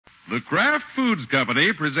The Kraft Foods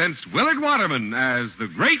Company presents Willard Waterman as the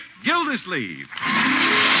Great Gildersleeve.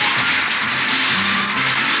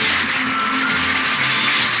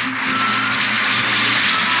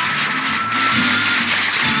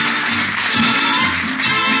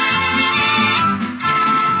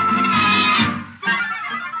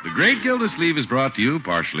 The Great Gildersleeve is brought to you,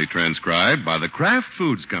 partially transcribed, by the Kraft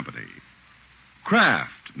Foods Company.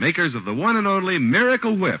 Kraft, makers of the one and only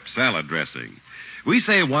Miracle Whip salad dressing. We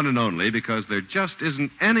say one and only because there just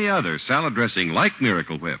isn't any other salad dressing like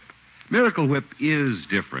Miracle Whip. Miracle Whip is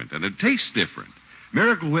different, and it tastes different.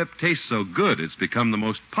 Miracle Whip tastes so good it's become the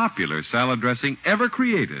most popular salad dressing ever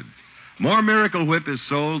created. More Miracle Whip is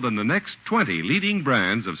sold than the next 20 leading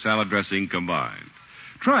brands of salad dressing combined.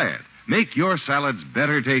 Try it. Make your salads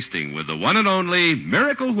better tasting with the one and only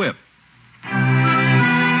Miracle Whip.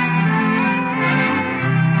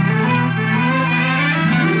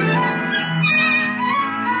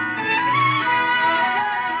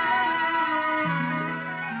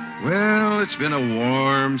 Well, it's been a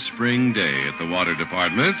warm spring day at the water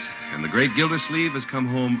department, and the Great Gildersleeve has come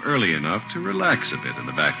home early enough to relax a bit in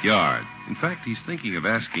the backyard. In fact, he's thinking of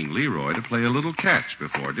asking Leroy to play a little catch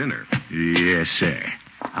before dinner. Yes, sir.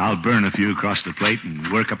 I'll burn a few across the plate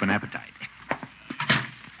and work up an appetite.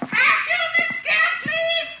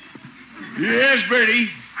 Yes, Bertie.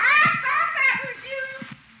 I thought that was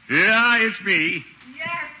you. Yeah, it's me.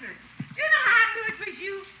 Yes, sir. You know how I knew it was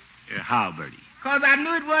you? How, Bertie? Because I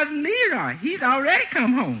knew it wasn't Leroy. He's already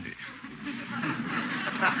come home.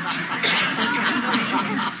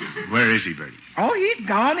 Where is he, Bertie? Oh, he's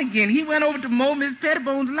gone again. He went over to mow Miss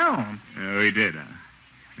Pettibone's lawn. Oh, he did, huh?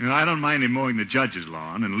 You know, I don't mind him mowing the judge's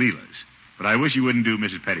lawn and Leela's, but I wish he wouldn't do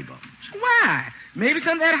Mrs. Pettibone's. Why? Maybe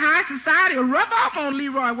some of that high society will rub off on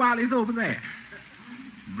Leroy while he's over there.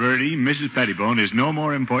 Bertie, Mrs. Pettibone is no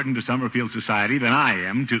more important to Summerfield society than I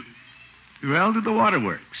am to the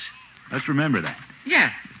waterworks. Let's remember that.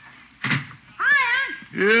 Yes. Hi,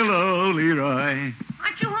 Hello, Leroy.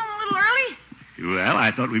 aren't you home a little early? Well,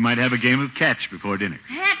 I thought we might have a game of catch before dinner.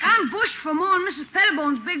 Heck, I'm bushed for mowing Mrs.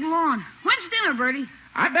 Pettibone's big lawn. When's dinner, Bertie?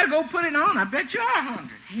 I better go put it on. I bet you are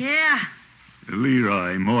hungry. Yeah,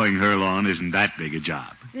 Leroy, mowing her lawn isn't that big a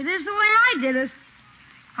job. it is the way I did it.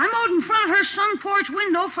 I mowed in front of her sun porch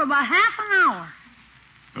window for about half an hour.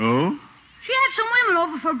 Oh? She had some women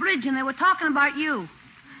over for bridge, and they were talking about you.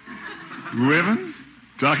 Women?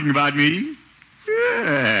 Talking about me?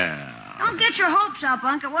 Yeah. Don't get your hopes up,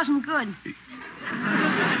 Unc. It wasn't good.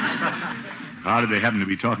 How did they happen to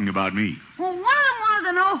be talking about me? Well, one of them wanted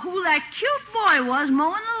to know who that cute boy was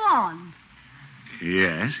mowing the lawn.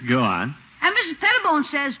 Yes, go on. And Mrs. Pettibone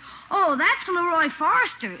says, "Oh, that's Leroy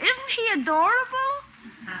Forrester. Isn't he adorable?"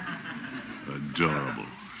 Adorable.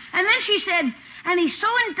 And then she said, "And he's so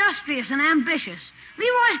industrious and ambitious.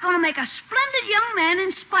 Leroy's going to make a splendid young man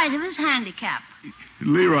in spite of his handicap."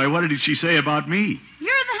 Leroy, what did she say about me? You're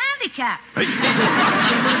the handicap.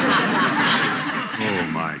 Oh,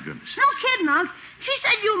 my goodness. No kidding, Unc. She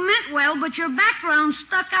said you meant well, but your background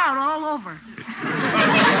stuck out all over.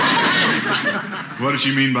 What did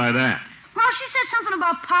she mean by that? Well, she said something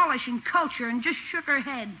about polish and culture and just shook her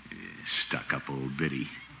head. Stuck-up old biddy.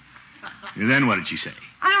 And then what did she say?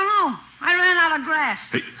 I don't know. I ran out of grass.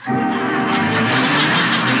 Hey.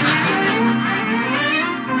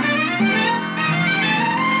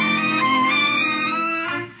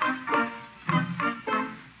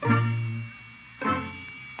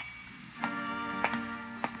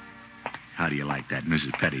 How do you like that,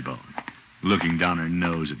 Mrs. Pettibone? Looking down her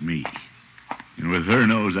nose at me. And with her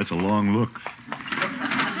nose, that's a long look.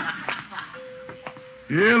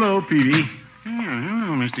 Hello, Peavy.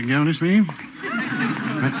 Hello, Mr. Gildersleeve.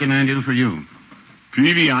 What can I do for you?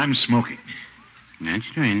 Peavy, I'm smoking. That's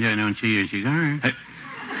strange. I don't see your cigar.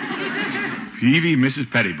 Peavy, Mrs.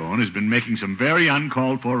 Pettibone has been making some very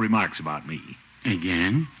uncalled for remarks about me.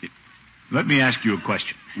 Again? Let me ask you a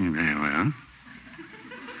question. Very well.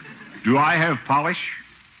 Do I have polish?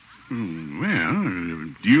 Well,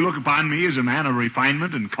 Do you look upon me as a man of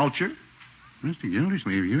refinement and culture? Mr.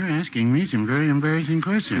 Gildersleeve, you're asking me some very embarrassing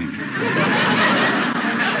questions.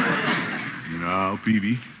 No,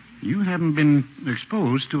 Peavy. You haven't been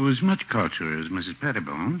exposed to as much culture as Mrs.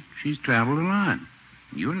 Pettibone. She's traveled a lot.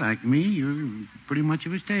 You're like me. You're pretty much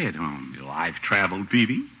of a stay-at-home. Well, I've traveled,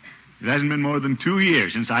 Peavy. It hasn't been more than 2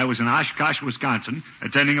 years since I was in Oshkosh, Wisconsin,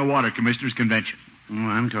 attending a water commissioners' convention. Oh,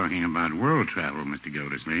 I'm talking about world travel, Mr.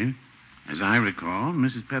 Gildersleeve. As I recall,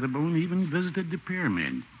 Mrs. Pettibone even visited the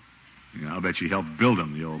pyramid. Yeah, I'll bet she helped build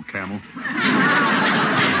them, the old camel.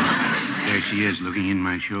 There she is, looking in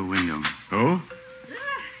my show window. Oh?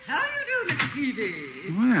 How you do, Mr. Peavy?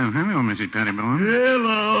 Well, hello, Mrs. Pettibone.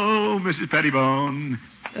 Hello. Mrs. Pettibone.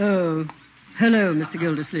 Oh, hello, Mr.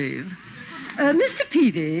 Gildersleeve. Mr.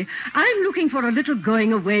 Peavy, I'm looking for a little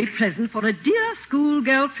going-away present for a dear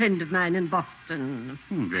schoolgirl friend of mine in Boston.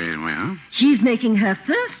 Very well. She's making her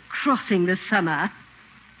first crossing this summer.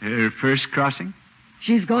 Her first crossing?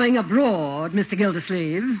 She's going abroad, Mr.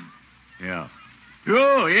 Gildersleeve. Yeah.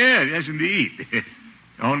 Oh, yes, indeed.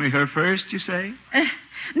 Only her first, you say?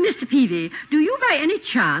 Mr. Peavy, do you by any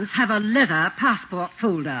chance have a leather passport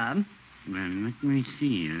folder? Well, let me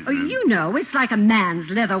see. You know, it's like a man's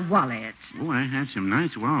leather wallet. Oh, I have some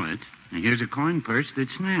nice wallets. And here's a coin purse that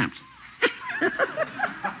snaps. Oh,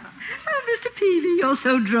 Mr. Peavy, you're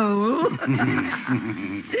so droll.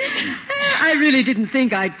 I really didn't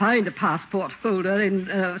think I'd find a passport folder in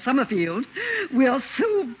Summerfield. We're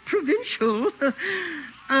so provincial.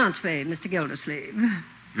 Aren't we, Mr. Gildersleeve?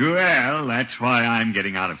 Well, that's why I'm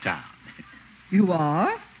getting out of town. You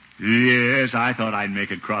are? Yes, I thought I'd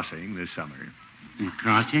make a crossing this summer. A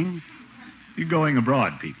crossing? You're going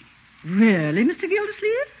abroad, Peavy. Really, Mr.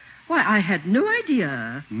 Gildersleeve? Why, I had no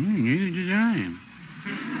idea. Neither did I.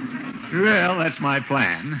 Well, that's my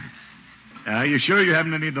plan. You sure you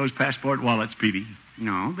haven't any of those passport wallets, Peavy?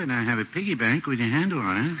 No, but I have a piggy bank with a handle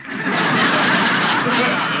on it.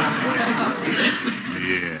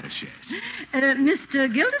 Yes. Mr.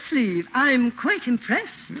 Gildersleeve, I'm quite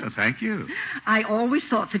impressed. Well, thank you. I always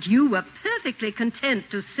thought that you were perfectly content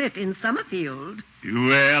to sit in Summerfield.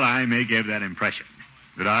 Well, I may give that impression,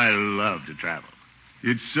 but I love to travel.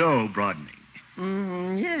 It's so broadening.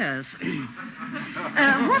 Yes.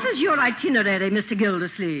 What is your itinerary, Mr.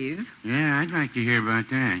 Gildersleeve? Yeah, I'd like to hear about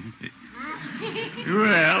that.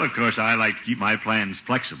 Well, of course, I like to keep my plans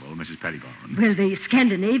flexible, Mrs. Pettibone. Well, the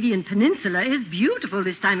Scandinavian peninsula is beautiful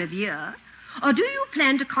this time of year. Or do you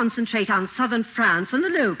plan to concentrate on southern France and the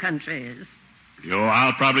Low Countries?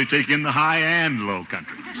 I'll probably take in the high and low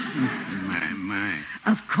countries. My.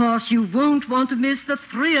 Of course, you won't want to miss the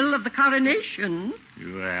thrill of the coronation.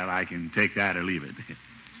 Well, I can take that or leave it.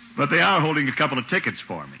 But they are holding a couple of tickets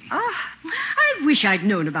for me. I wish I'd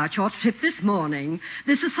known about your trip this morning.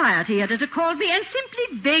 The society editor called me and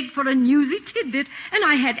simply begged for a newsy tidbit, and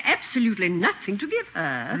I had absolutely nothing to give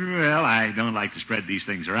her. Well, I don't like to spread these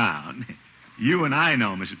things around. You and I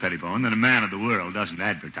know, Mrs. Pettibone, that a man of the world doesn't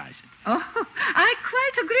advertise it. Oh, I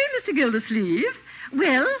quite agree, Mr. Gildersleeve.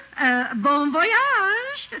 Well, bon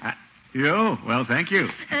voyage. Well, thank you.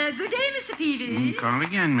 Good day, Mr. Peavy. Call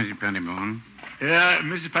again, Mrs. Pettibone.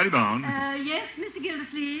 Mrs. Pettibone. Yes, Mr.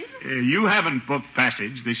 Gildersleeve? You haven't booked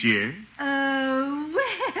passage this year.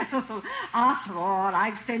 Well, after all,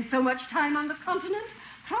 I've spent so much time on the continent.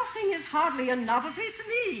 Crossing is hardly a novelty to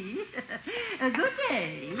me. Good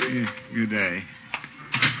day. Good day.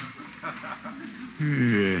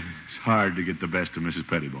 It's hard to get the best of Mrs.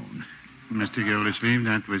 Pettibone. Mr. Gildersleeve,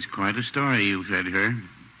 that was quite a story you fed her.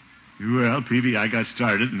 Well, Peavy, I got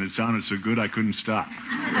started, and it sounded so good I couldn't stop.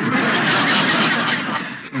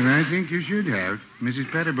 Well, I think you should have. Mrs.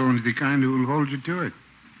 Pettibone's the kind who'll hold you to it.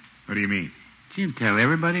 What do you mean? She'll tell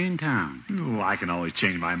everybody in town. Oh, I can always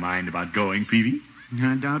change my mind about going, Peavy.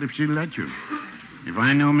 I doubt if she'll let you. If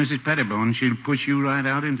I know Mrs. Pettibone, she'll push you right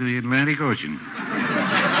out into the Atlantic Ocean.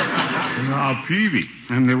 Now, Peavy.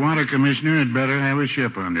 And the water commissioner had better have a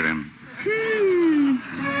ship under him.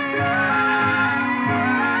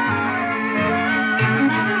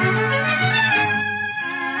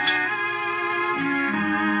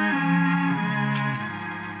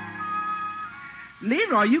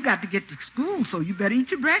 Leroy, you got to get to school, so you better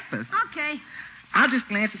eat your breakfast. Okay. I'll just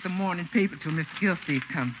glance at the morning paper till Mr. Gildersleeve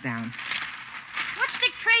comes down. What's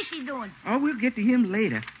Dick Tracy doing? Oh, we'll get to him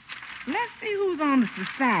later. Let's see who's on the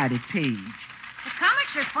society page. The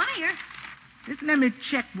comics are funnier. Just let me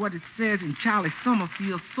check what it says in Charlie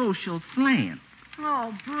Summerfield's social slant.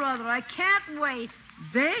 Oh, brother, I can't wait.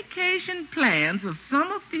 Vacation plans of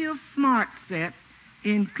Summerfield Smart Set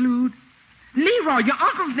include... Leroy, your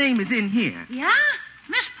uncle's name is in here. Yeah?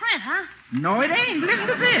 Misprint, huh? No, it ain't. Listen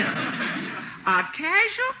to this. A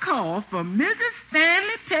casual call from Mrs.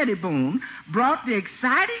 Stanley Pettibone brought the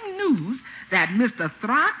exciting news that Mr.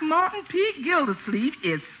 Throckmorton P. Gildersleeve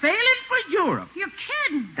is sailing for Europe. You're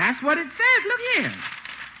kidding. That's what it says. Look here.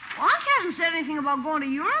 Unc hasn't said anything about going to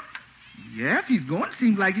Europe. Yeah, if he's going, it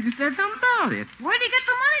seems like he just said something about it. Where'd he get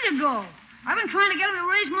the money to go? I've been trying to get him to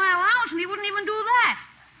raise my allowance, and he wouldn't even do that.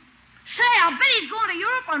 Say, I'll bet he's going to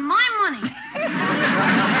Europe on my money.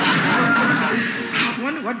 I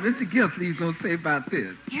wonder what Mr. Gildersleeve's going to say about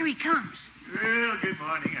this. Here he comes. Well, good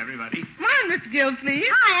morning, everybody. Morning, Mr. Gildersleeve.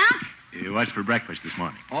 Hi, Unc. What's for breakfast this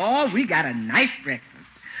morning? Oh, we got a nice breakfast.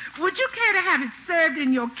 Would you care to have it served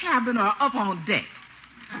in your cabin or up on deck?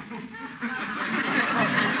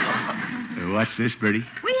 What's this, Bertie?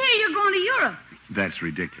 We hear you're going to Europe. That's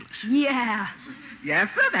ridiculous. Yeah. Yes,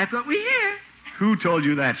 sir, that's what we hear. Who told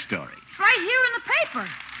you that story? It's right here in the paper.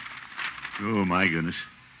 Oh, my goodness.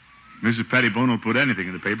 Mrs. Pettibone will put anything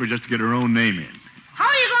in the paper just to get her own name in. How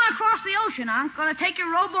are you going to cross the ocean, Unc? Going to take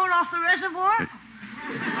your rowboat off the reservoir?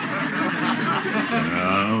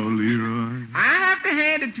 Oh, Leroy. I have to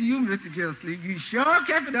hand it to you, Mr. Gildersleeve. You sure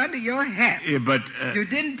kept it under your hat. Yeah, but, You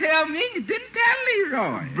didn't tell me, you didn't tell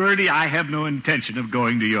Leroy. Bertie, I have no intention of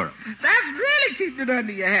going to Europe. That's really keeping it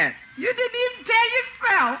under your hat. You didn't even tell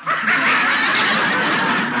yourself.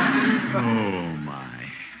 Oh, my.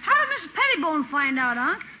 How did Mrs. Pettibone find out,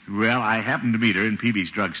 Unc? Well, I happened to meet her in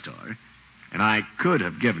Peavy's drugstore, and I could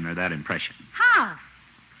have given her that impression. How?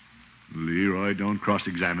 Leroy, don't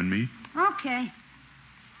cross-examine me. Okay.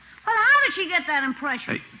 But how did she get that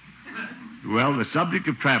impression? Hey. Well, the subject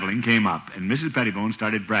of traveling came up, and Mrs. Pettibone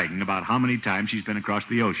started bragging about how many times she's been across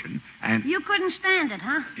the ocean, and... You couldn't stand it,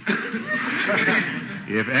 huh?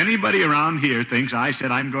 If anybody around here thinks I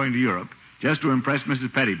said I'm going to Europe just to impress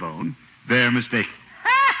Mrs. Pettibone, they're mistaken.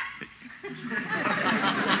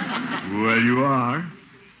 Well, you are.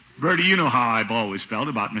 Bertie, you know how I've always felt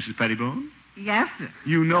about Mrs. Pettibone. Yes, sir.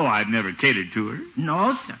 You know I've never catered to her.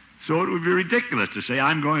 No, sir. So it would be ridiculous to say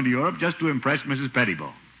I'm going to Europe just to impress Mrs.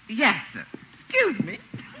 Pettibone. Yes, sir. Excuse me.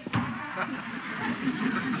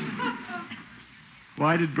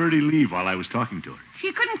 Why did Bertie leave while I was talking to her?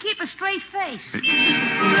 She couldn't keep a straight face.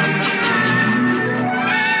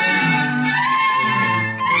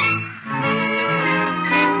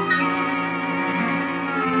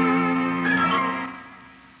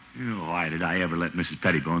 Why did I ever let Mrs.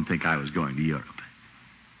 Pettibone think I was going to Europe?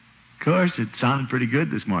 Of course, it sounded pretty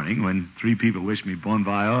good this morning when 3 people wished me bon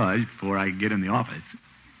voyage before I could get in the office.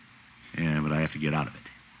 Yeah, but I have to get out of it.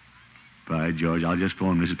 By George, I'll just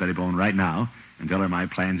phone Mrs. Pettibone right now and tell her my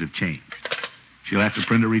plans have changed. She'll have to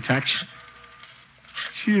print a retraction.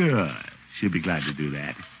 Sure, she'll be glad to do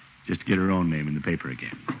that. Just to get her own name in the paper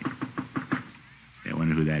again. I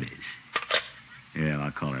wonder who that is. Yeah,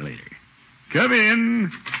 I'll call her later. Come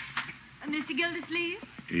in. Mr. Gildersleeve?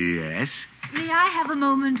 Yes? May I have a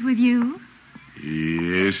moment with you?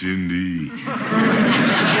 Yes, indeed.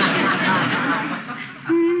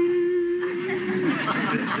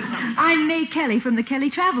 I'm May Kelly from the Kelly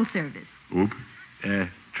Travel Service. Oop.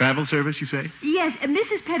 Travel service, you say? Yes,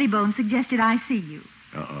 Mrs. Pettibone suggested I see you.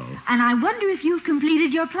 Uh-oh. And I wonder if you've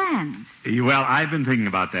completed your plans. Well, I've been thinking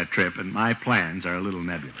about that trip, and my plans are a little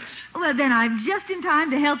nebulous. Well, then I'm just in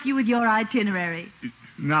time to help you with your itinerary.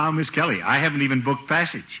 Now, Miss Kelly, I haven't even booked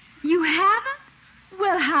passage. You haven't?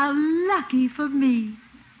 Well, how lucky for me.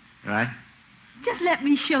 What? Just let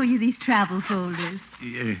me show you these travel folders.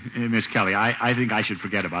 Miss Kelly, I think I should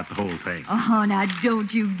forget about the whole thing. Oh, now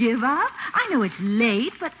don't you give up. I know it's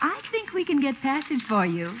late, but I think we can get passage for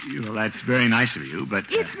you. Well, that's very nice of you, but...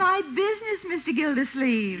 It's my business, Mr.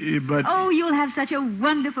 Gildersleeve. But... Oh, you'll have such a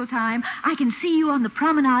wonderful time. I can see you on the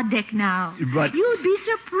promenade deck now. But... You'd be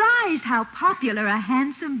surprised how popular a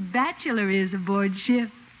handsome bachelor is aboard ship.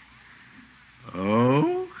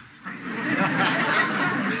 Oh?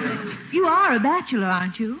 You are a bachelor,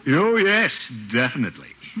 aren't you? Oh, yes,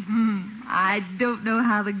 definitely. I don't know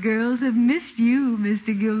how the girls have missed you,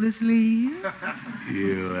 Mr. Gildersleeve.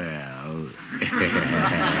 Well...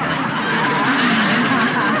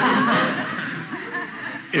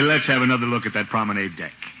 Let's have another look at that promenade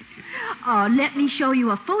deck. Oh, let me show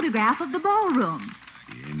you a photograph of the ballroom.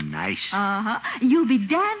 Nice. Uh-huh. You'll be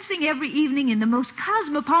dancing every evening in the most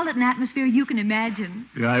cosmopolitan atmosphere you can imagine.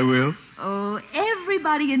 I will. Oh,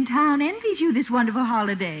 everybody in town envies you this wonderful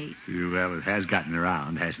holiday. Well, it has gotten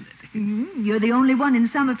around, hasn't it? Mm-hmm. You're the only one in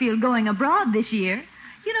Summerfield going abroad this year.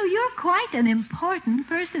 You know, you're quite an important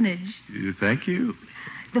personage. Thank you.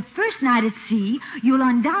 The first night at sea, you'll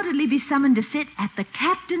undoubtedly be summoned to sit at the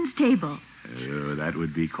captain's table. Oh, that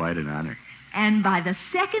would be quite an honor. And by the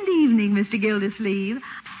second evening, Mr. Gildersleeve,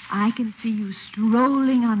 I can see you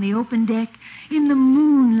strolling on the open deck in the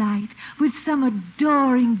moonlight with some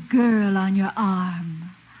adoring girl on your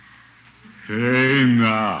arm. Hey,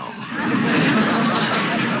 now.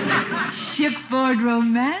 Shipboard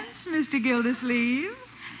romance, Mr. Gildersleeve.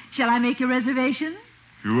 Shall I make your reservation?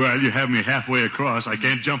 Well, you have me halfway across. I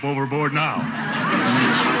can't jump overboard now.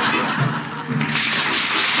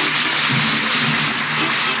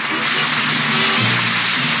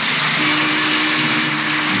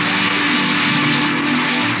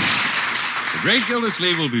 The great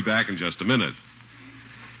Gildersleeve will be back in just a minute.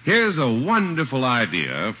 Here's a wonderful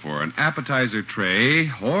idea for an appetizer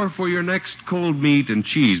tray or for your next cold meat and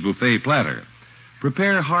cheese buffet platter.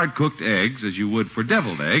 Prepare hard-cooked eggs as you would for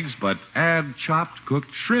deviled eggs, but add chopped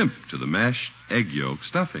cooked shrimp to the mashed egg yolk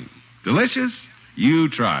stuffing. Delicious? You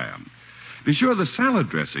try 'em. Be sure the salad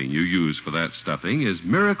dressing you use for that stuffing is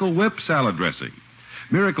Miracle Whip salad dressing.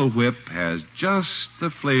 Miracle Whip has just the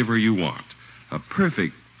flavor you want. A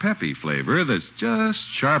perfect peppy flavor that's just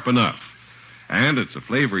sharp enough. And it's a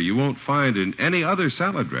flavor you won't find in any other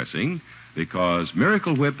salad dressing because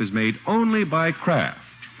Miracle Whip is made only by Kraft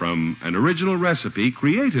from an original recipe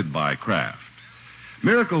created by Kraft.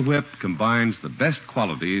 Miracle Whip combines the best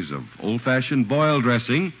qualities of old-fashioned boiled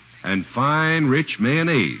dressing and fine, rich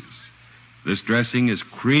mayonnaise. This dressing is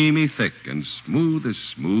creamy thick and smooth as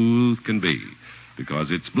smooth can be because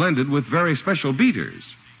it's blended with very special beaters.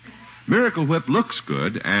 Miracle Whip looks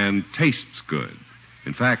good and tastes good.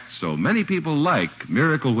 In fact, so many people like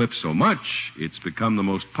Miracle Whip so much, it's become the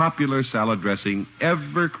most popular salad dressing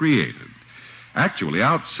ever created. Actually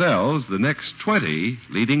outsells the next 20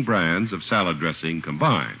 leading brands of salad dressing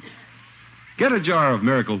combined. Get a jar of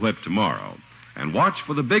Miracle Whip tomorrow and watch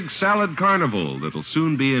for the big salad carnival that'll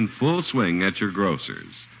soon be in full swing at your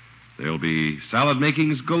grocer's. There'll be salad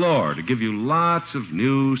makings galore to give you lots of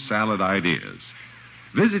new salad ideas.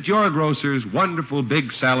 Visit your grocer's wonderful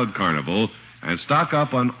big salad carnival and stock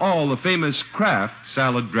up on all the famous Kraft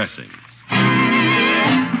salad dressings.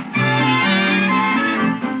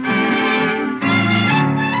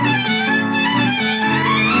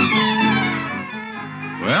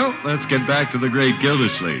 Well, let's get back to the great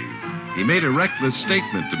Gildersleeve. He made a reckless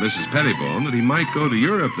statement to Mrs. Pettibone that he might go to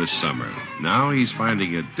Europe this summer. Now he's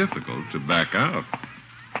finding it difficult to back out.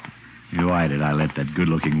 Why did I let that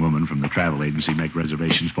good-looking woman from the travel agency make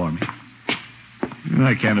reservations for me?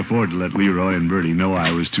 I can't afford to let Leroy and Bertie know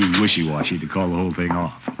I was too wishy-washy to call the whole thing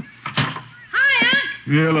off. Hi, Unc.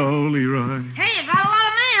 Hello, Leroy. Hey, you got a lot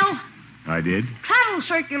of mail. I did? Travel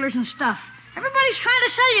circulars and stuff. Everybody's trying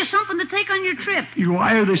to sell you something to take on your trip.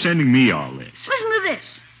 Why are they sending me all this? Listen to this.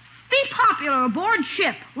 Be popular aboard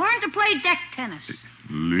ship. Learn to play deck tennis.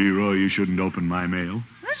 Leroy, you shouldn't open my mail.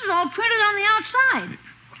 This is all printed on the outside.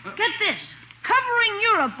 Get this. Covering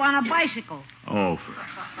Europe on a bicycle. Oh,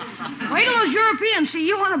 Wait till those Europeans see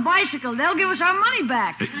you on a bicycle. They'll give us our money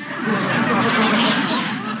back.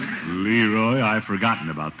 Leroy, I've forgotten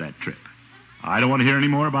about that trip. I don't want to hear any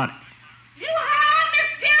more about it. You home,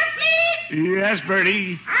 Miss Gildersleeve? Yes,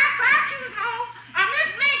 Bertie. I thought you was home.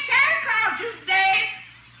 Miss May Carey called you today.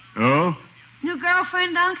 Oh? New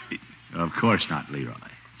girlfriend, Unc? Of course not, Leroy.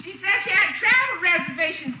 She said she had travel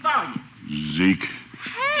reservations for you. Zeke.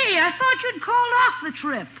 Hey, I thought you'd called off the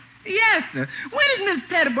trip. Yes, sir. When is Miss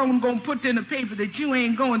Pettibone going to put in the paper that you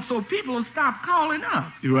ain't going so people will stop calling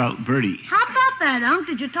up? Well, Bertie. How about that, Unc?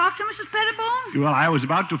 Did you talk to Mrs. Pettibone? Well, I was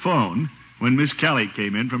about to phone when Miss Kelly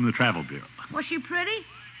came in from the travel bureau. Was she pretty?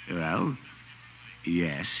 Well,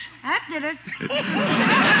 yes. That did it.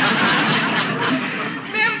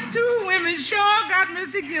 Them two women sure got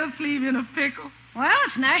Mr. Gildersleeve in a pickle. Well,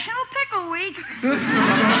 it's National Pickle Week. No,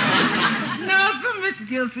 sir, Mr.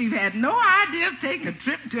 Gildersleeve had no idea of taking a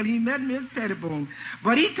trip until he met Miss Pettibone.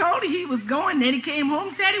 But he told her he was going, then he came home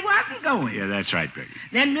and said he wasn't going. Yeah, that's right, Bertie.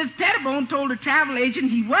 Then Miss Pettibone told the travel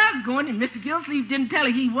agent he was going, and Mr. Gildersleeve didn't tell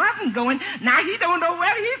her he wasn't going. Now he don't know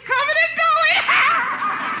whether he's coming or going.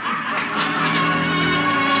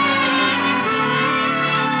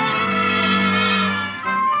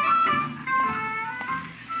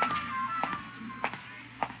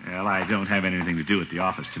 Well, I don't have anything to do at the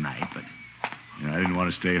office tonight, but I didn't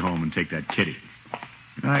want to stay home and take that kitty.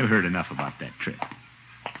 I've heard enough about that trip.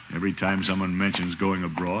 Every time someone mentions going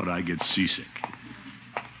abroad, I get seasick.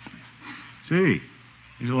 See,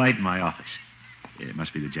 there's a light in my office. It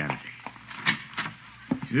must be the janitor.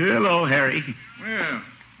 Hello, Harry. Well,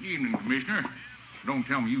 evening, Commissioner. Don't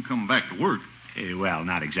tell me you come back to work. Well,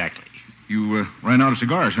 not exactly. You ran out of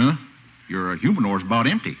cigars, huh? Your humidor's about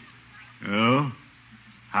empty. Oh?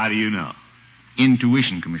 How do you know?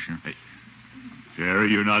 Intuition, Commissioner.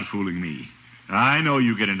 Harry, you're not fooling me. I know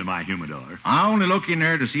you get into my humidor. I only look in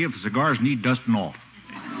there to see if the cigars need dusting off.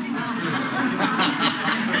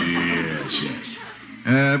 Yes.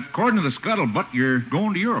 According to the scuttlebutt, you're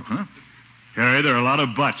going to Europe, huh? Harry, there are a lot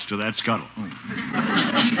of butts to that scuttle.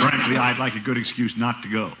 Frankly, I'd like a good excuse not to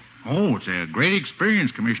go. Oh, it's a great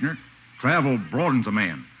experience, Commissioner. Travel broadens a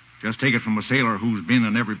man. Just take it from a sailor who's been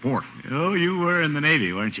in every port. Oh, you were in the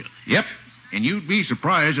Navy, weren't you? Yep. And you'd be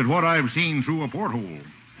surprised at what I've seen through a porthole.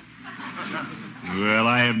 Well,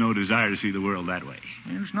 I have no desire to see the world that way.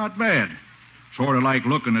 It's not bad. Sort of like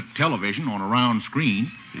looking at television on a round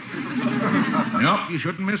screen. Nope, you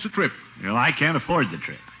shouldn't miss a trip. Well, I can't afford the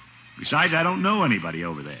trip. Besides, I don't know anybody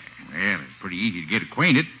over there. Well, it's pretty easy to get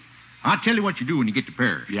acquainted. I'll tell you what you do when you get to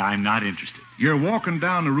Paris. Yeah, I'm not interested. You're walking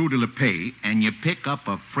down the Rue de la Paix, and you pick up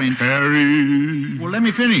a French... Harry. Well, let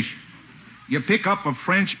me finish. You pick up a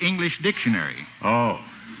French-English dictionary. Oh.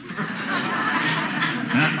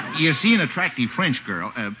 Now, you see an attractive French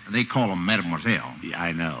girl. They call them mademoiselle. Yeah,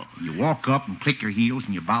 I know. You walk up and click your heels,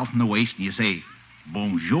 and you bow from the waist, and you say,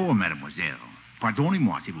 Bonjour, mademoiselle.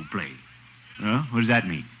 Pardonnez-moi, s'il vous plaît. Huh? What does that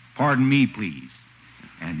mean? Pardon me, please.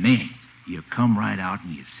 And then you come right out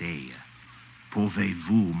and you say,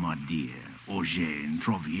 Pouvez-vous, ma dear, auger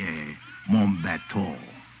trouvier mon bateau?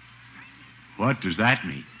 What does that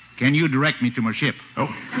mean? Can you direct me to my ship? Oh.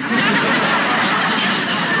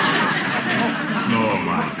 Oh,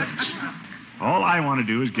 my goodness. All I want to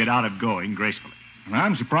do is get out of going gracefully.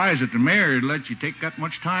 I'm surprised that the mayor would let you take that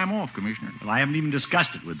much time off, Commissioner. Well, I haven't even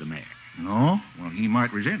discussed it with the mayor. No? Well, he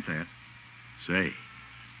might resent that. Say,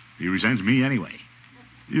 he resents me anyway.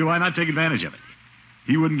 Why not take advantage of it?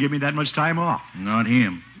 He wouldn't give me that much time off. Not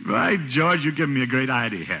him. Right, George, you've given me a great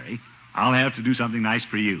idea, Harry. I'll have to do something nice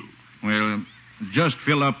for you. Well, just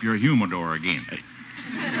fill up your humidor again.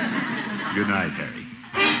 Good night, Harry.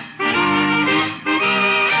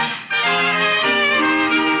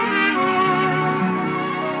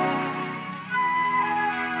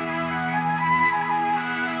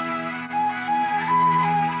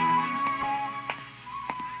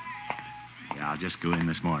 I'll just go in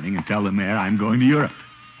this morning and tell the mayor I'm going to Europe.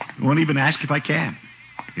 Won't even ask if I can.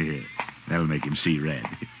 That'll make him see red.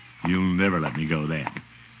 You'll never let me go then.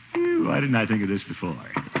 Why didn't I think of this before?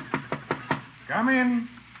 Come in.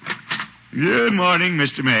 Good morning,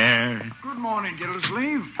 Mr. Mayor. Good morning,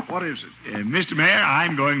 Gildersleeve. What is it? Mr. Mayor,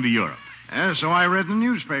 I'm going to Europe. So I read in the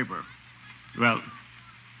newspaper. Well,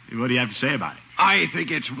 what do you have to say about it? I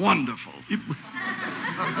think it's wonderful.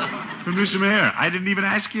 But, Mr. Mayor, I didn't even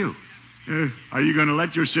ask you. Are you going to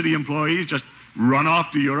let your city employees just run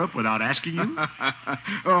off to Europe without asking you?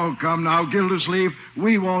 Oh, come now, Gildersleeve.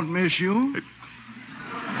 We won't miss you.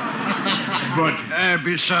 But...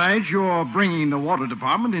 besides, you're bringing the water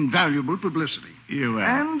department invaluable publicity. You,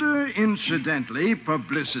 And, incidentally,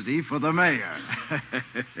 publicity for the mayor.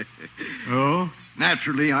 Oh?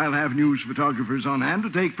 Naturally, I'll have news photographers on hand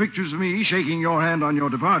to take pictures of me shaking your hand on your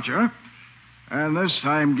departure. And this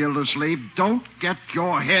time, Gildersleeve, don't get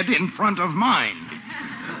your head in front of mine.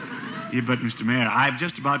 Yeah, but, Mr. Mayor, I've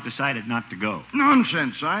just about decided not to go.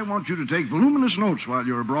 Nonsense. I want you to take voluminous notes while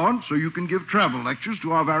you're abroad so you can give travel lectures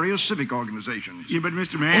to our various civic organizations. Yeah, but,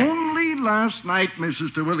 Mr. Mayor... Only last night,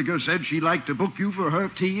 Mrs. Terwilliger said she'd like to book you for her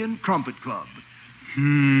tea and crumpet club.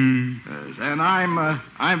 Yes, and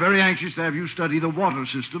I'm very anxious to have you study the water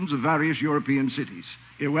systems of various European cities.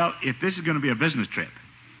 Yeah, well, if this is going to be a business trip,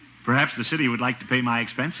 perhaps the city would like to pay my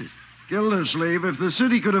expenses. Gildersleeve, if the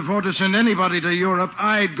city could afford to send anybody to Europe,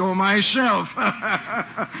 I'd go myself.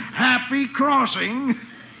 Happy crossing.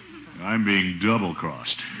 I'm being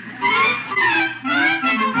double-crossed.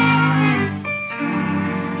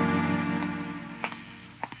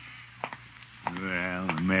 Well,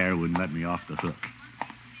 the mayor wouldn't let me off the hook.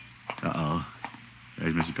 Uh-oh.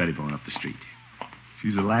 There's Mrs. Pettibone up the street.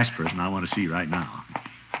 She's the last person I want to see right now.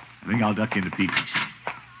 I think I'll duck into Peepee's.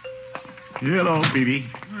 Hello, Peepee.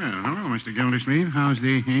 Well, hello, Mr. Gildersleeve. How's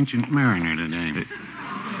the ancient mariner today?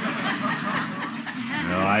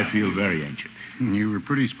 No, I feel very ancient. You were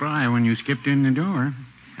pretty spry when you skipped in the door.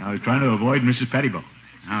 I was trying to avoid Mrs. Pettibone.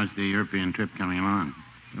 How's the European trip coming along?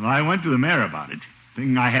 Well, I went to the mayor about it,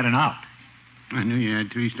 thinking I had an out. I knew you had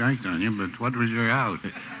 3 strikes on you, but what was your out?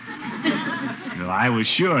 Well, I was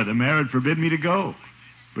sure the mayor had forbidden me to go,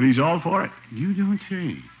 but he's all for it. You don't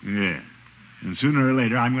say. Yeah. And sooner or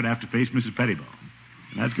later, I'm going to have to face Mrs. Pettibone.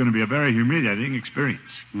 And that's going to be a very humiliating experience.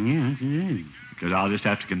 Yes, it is. Because I'll just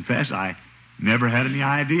have to confess I never had any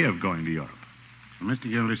idea of going to Europe. Well, Mr.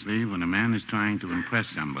 Gildersleeve, when a man is trying to impress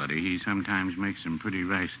somebody, he sometimes makes some pretty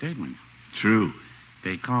rash statements. True.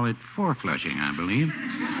 They call it four-flushing, I believe.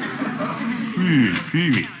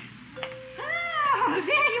 Peavy. Oh,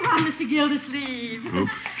 there you are, Mr. Gildersleeve.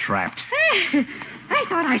 Oops, trapped. I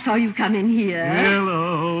thought I saw you come in here.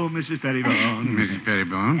 Hello, Mrs. Pettibone. Mrs.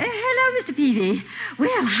 Pettibone. Hello, Mr. Peavy.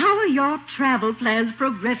 Well, how are your travel plans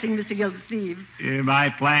progressing, Mr. Gildersleeve? My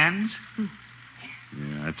plans?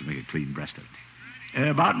 I have to make a clean breast of it.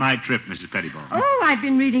 About my trip, Mrs. Pettibone. Oh, I've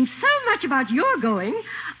been reading so much about your going.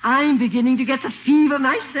 I'm beginning to get the fever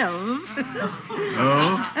myself.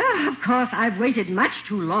 Oh? Of course, I've waited much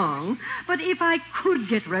too long. But if I could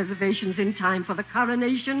get reservations in time for the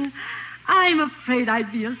coronation, I'm afraid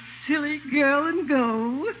I'd be a silly girl and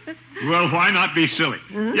go. Well, why not be silly?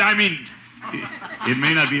 Huh? Yeah, I mean, it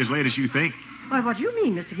may not be as late as you think. Why, what do you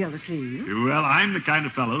mean, Mr. Gildersleeve? Well, I'm the kind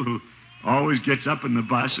of fellow who Always gets up in the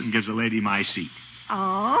bus and gives a lady my seat.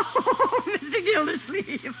 Oh, Mr.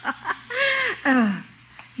 Gildersleeve.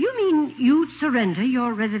 You mean you'd surrender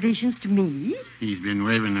your reservations to me? He's been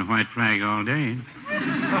waving the white flag all day.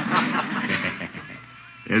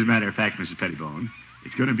 As a matter of fact, Mrs. Pettibone,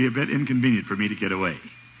 it's going to be a bit inconvenient for me to get away.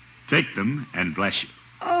 Take them and bless you.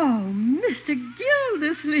 Oh, Mr.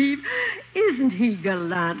 Gildersleeve. Isn't he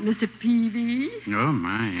gallant, Mr. Peavy? Oh,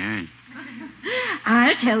 my, yes.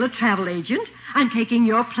 I'll tell the travel agent I'm taking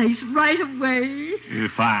your place right away.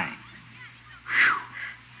 Fine.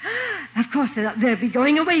 Of course, there'll be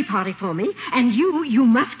going away party for me, and you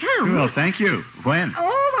must come. Well, thank you. When?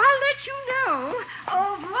 Oh, I'll let you know.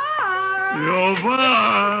 Au revoir. Au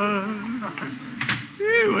revoir.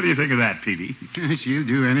 What do you think of that, Peavy? She'll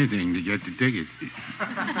do anything to get the ticket.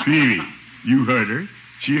 Peavy, you heard her.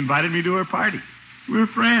 She invited me to her party. We're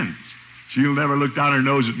friends. She'll never look down her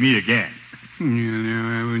nose at me again. No,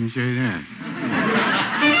 I wouldn't say that.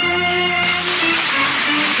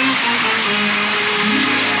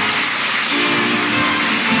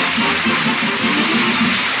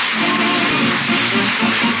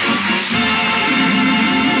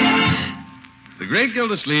 The great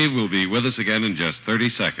Gildersleeve will be with us again in just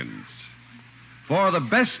 30 seconds. For the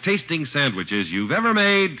best tasting sandwiches you've ever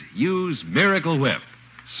made, use Miracle Whip.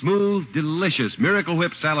 Smooth, delicious Miracle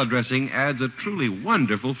Whip salad dressing adds a truly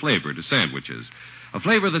wonderful flavor to sandwiches. A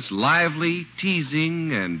flavor that's lively,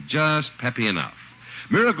 teasing, and just peppy enough.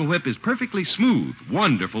 Miracle Whip is perfectly smooth,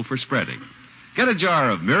 wonderful for spreading. Get a jar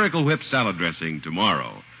of Miracle Whip salad dressing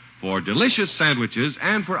tomorrow. For delicious sandwiches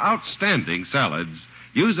and for outstanding salads,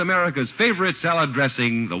 use America's favorite salad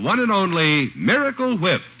dressing, the one and only Miracle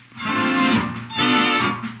Whip.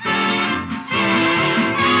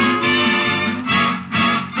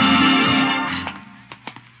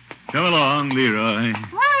 Come along, Leroy. Why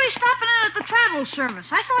are we stopping in at the travel service?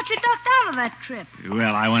 I thought you ducked out of that trip.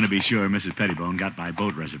 Well, I want to be sure Mrs. Pettibone got my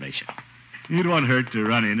boat reservation. It won't hurt to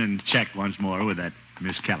run in and check once more with that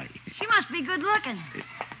Miss Kelly. She must be good looking.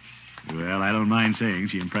 Well, I don't mind saying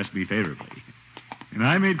she impressed me favorably. And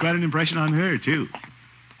I made quite an impression on her, too,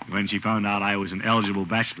 when she found out I was an eligible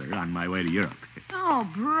bachelor on my way to Europe. Oh,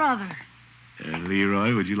 brother.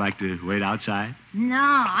 Leroy, would you like to wait outside? No,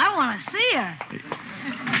 I want to see her.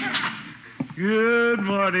 Good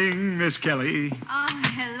morning, Miss Kelly. Oh,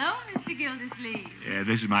 hello, Mr. Gildersleeve.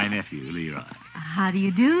 This is my nephew, Leroy. How do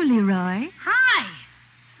you do, Leroy? Hi.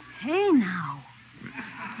 Hey, now.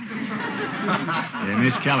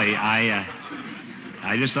 Miss Kelly, I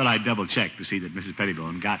just thought I'd double-check to see that Mrs.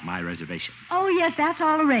 Pettibone got my reservation. Oh, yes, that's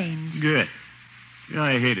all arranged. Good.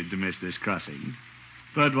 I hated to miss this crossing.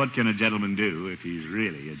 But what can a gentleman do if he's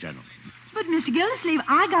really a gentleman? But, Mr. Gildersleeve,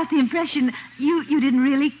 I got the impression you didn't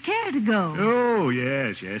really care to go. Oh,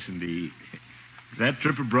 yes, indeed. That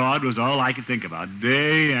trip abroad was all I could think about,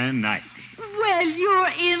 day and night. Well, you're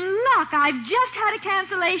in luck. I've just had a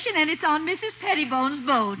cancellation, and it's on Mrs. Pettibone's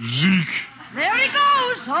boat. Zeke. There he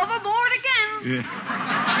goes, overboard again. Yeah.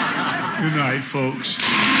 Good night, folks.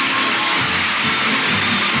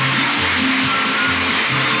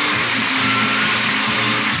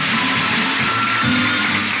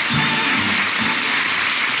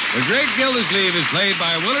 The Great Gildersleeve is played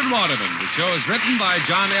by Willard Waterman. The show is written by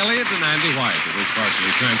John Elliott and Andy White. It was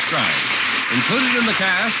partially transcribed. Included in the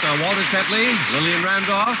cast are Walter Tetley, Lillian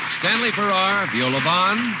Randolph, Stanley Farrar, Viola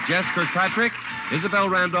Bond, Jess Kirkpatrick, Isabel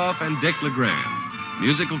Randolph, and Dick LeGrand.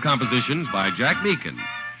 Musical compositions by Jack Meakin.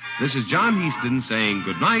 This is John Heaston saying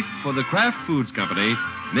goodnight for the Kraft Foods Company,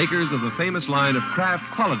 makers of the famous line of Kraft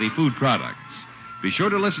quality food products. Be sure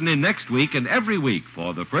to listen in next week and every week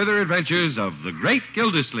for the further adventures of the Great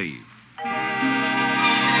Gildersleeve.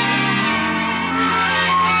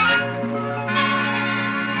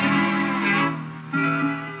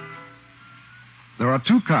 There are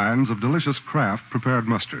two kinds of delicious Kraft prepared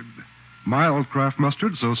mustard. Mild Kraft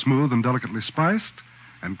mustard, so smooth and delicately spiced,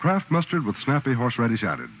 and Kraft mustard with snappy horseradish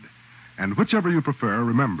added. And whichever you prefer,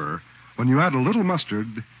 remember, when you add a little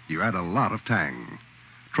mustard, you add a lot of tang.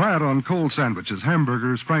 Try it on cold sandwiches,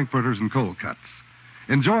 hamburgers, frankfurters, and cold cuts.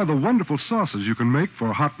 Enjoy the wonderful sauces you can make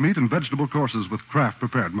for hot meat and vegetable courses with Kraft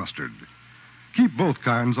prepared mustard. Keep both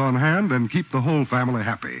kinds on hand and keep the whole family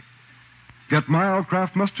happy. Get mild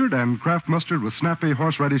Kraft mustard and Kraft mustard with snappy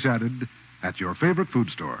horseradish added at your favorite food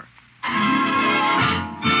store.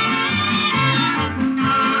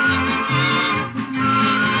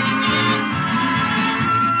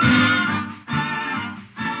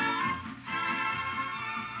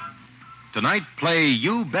 Tonight, play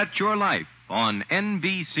You Bet Your Life on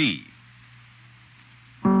NBC.